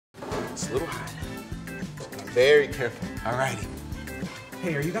It's a little hot. Very careful. All righty.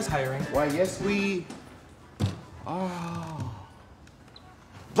 Hey, are you guys hiring? Why, yes, we... Oh.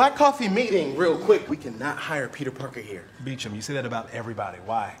 Black coffee meeting, real quick. We cannot hire Peter Parker here. Beachum, you say that about everybody.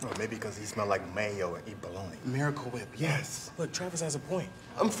 Why? Oh, maybe because he smells like mayo and eat bologna. Miracle Whip, yes. Look, Travis has a point.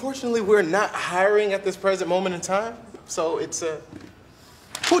 Unfortunately, we're not hiring at this present moment in time, so it's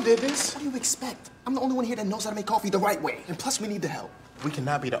Who did this? What do you expect? I'm the only one here that knows how to make coffee the right way. And plus, we need the help. We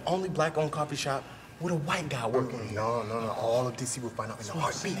cannot be the only black-owned coffee shop with a white guy working. No. All of DC will find out in a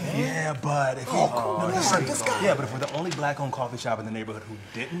heartbeat. Yeah, but if this guy. Yeah, but if we're the only black-owned coffee shop in the neighborhood who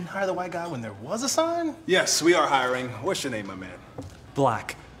didn't hire the white guy when there was a sign? Yes, we are hiring. What's your name, my man?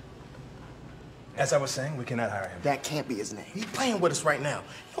 Black. As I was saying, we cannot hire him. That can't be his name. He's playing with us right now.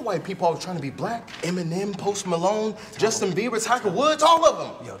 You know why people always trying to be black? Eminem, Post Malone, Justin Bieber, Tiger Woods, all of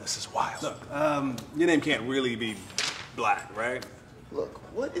them. Yo, this is wild. Look, your name can't really be Black, right? Look,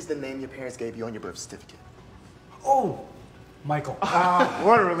 what is the name your parents gave you on your birth certificate? Oh, Michael.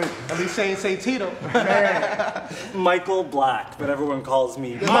 What a relief. At least they ain't say Tito. Michael Black, but everyone calls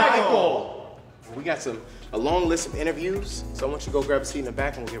me Michael! We got a long list of interviews, so I want you to go grab a seat in the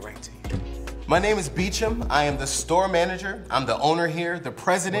back and we'll get right to you. My name is Beachum. I am the store manager. I'm the owner here, the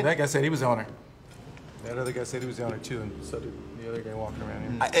president. Well, that guy said he was the owner. That other guy said he was the owner too, and so did the other guy walking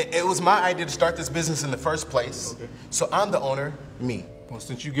around here. It was my idea to start this business in the first place. Okay. So I'm the owner, me. Well,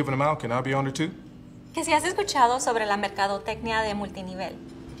 since you're giving him out, can I be owner too? Que si has escuchado sobre la mercadotecnia de multinivel.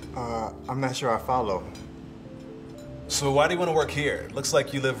 I'm not sure I follow. So why do you want to work here? Looks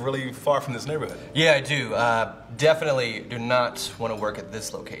like you live really far from this neighborhood. Yeah, I do. Definitely do not want to work at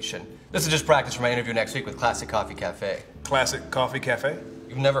this location. This is just practice for my interview next week with Classic Coffee Cafe. Classic Coffee Cafe?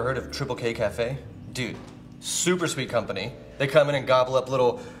 You've never heard of Triple K Cafe? Dude, super sweet company. They come in and gobble up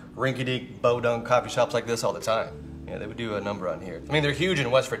little rinky-dink, bow-dunk coffee shops like this all the time. Yeah, they would do a number on here. I mean, they're huge in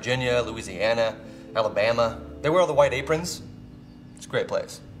West Virginia, Louisiana, Alabama. They wear all the white aprons. It's a great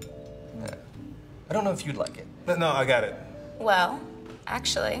place. Yeah. I don't know if you'd like it. No, I got it. Well,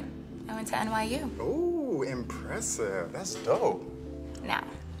 actually, I went to NYU. Ooh, impressive. That's dope. Now,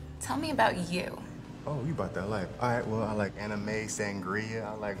 tell me about you. Oh, you about that life. All right, well, I like anime, sangria,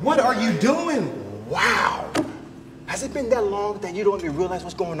 I like... What are you doing? Wow. Has it been that long that you don't even realize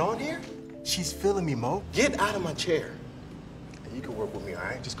what's going on here? She's feeling me, Mo. Get out of my chair. And you can work with me, all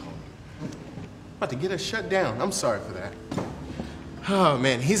right? Just call me. About to get us shut down. I'm sorry for that. Oh,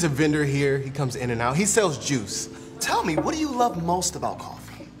 man, he's a vendor here. He comes in and out. He sells juice. Tell me, what do you love most about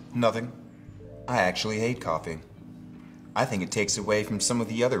coffee? Nothing. I actually hate coffee. I think it takes away from some of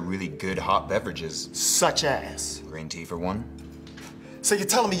the other really good hot beverages. Such as? Green tea, for one. So you're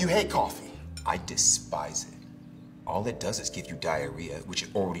telling me you hate coffee? I despise it. All it does is give you diarrhea, which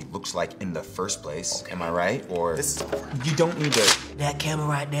it already looks like in the first place. Okay. Am I right? Or this is over. You don't need to... That camera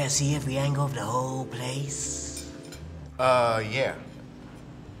right there, see if we angle the whole place? Yeah.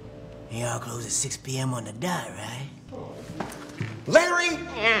 Y'all close at 6 p.m. on the dot, right? Larry!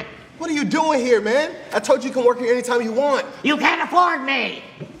 What are you doing here, man? I told you can work here anytime you want. You can't afford me!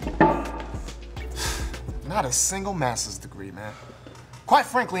 Not a single master's degree, man. Quite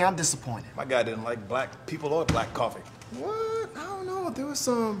frankly, I'm disappointed. My guy didn't like black people or black coffee. What? I don't know. There were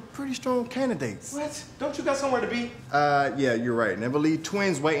some pretty strong candidates. What? Don't you got somewhere to be? Yeah, you're right. Never leave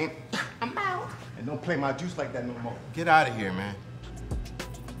twins waiting. I'm out. And don't play my juice like that no more. Get out of here, man.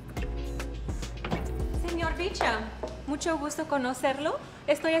 Señor Beachum, mucho gusto conocerlo.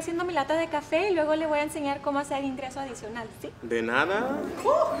 Estoy haciendo mi lata de café y luego le voy a enseñar cómo hacer ingreso adicional, ¿sí? De nada.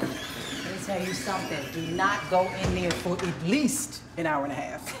 Let me tell you something. Do not go in there for at least an hour and a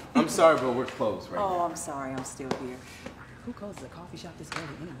half. I'm sorry, but we're closed right now. Oh, I'm sorry. I'm still here. Who closes a coffee shop this early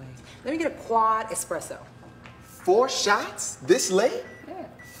anyway? Let me get a quad espresso. 4 shots? This late? Yeah.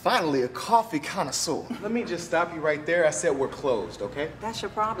 Finally, a coffee connoisseur. Let me just stop you right there. I said we're closed, okay? That's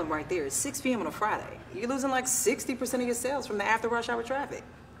your problem right there. It's 6 p.m. on a Friday. You're losing like 60% of your sales from the after rush hour traffic.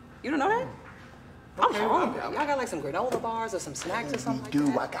 You don't know that? I'm hungry. Y'all got like some granola bars or some snacks or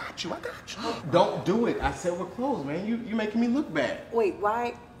something like that? I got you. Don't do it. I said we're closed, man. You're making me look bad. Wait,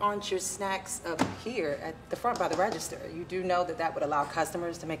 why aren't your snacks up here at the front by the register? You do know that that would allow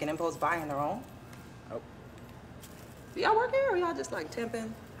customers to make an impulse buy on their own? Oh. Do y'all work here or y'all just like temping?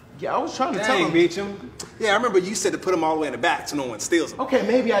 Yeah, I was trying to tell him. Beachum. Yeah, I remember you said to put them all the way in the back so no one steals them. Okay,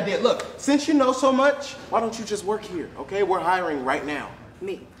 maybe I did. Look, since you know so much, why don't you just work here, okay? We're hiring right now.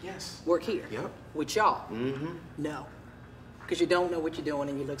 Me? Yes. Work here? Yep. With y'all? Mm-hmm. No. Because you don't know what you're doing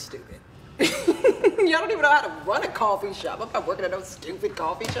and you look stupid. Y'all don't even know how to run a coffee shop. I'm not working at no stupid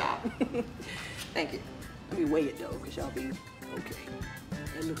coffee shop. Thank you. Let me weigh it though, because y'all be okay.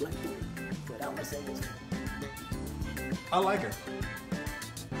 That look like me. But I'm gonna say this. I like her.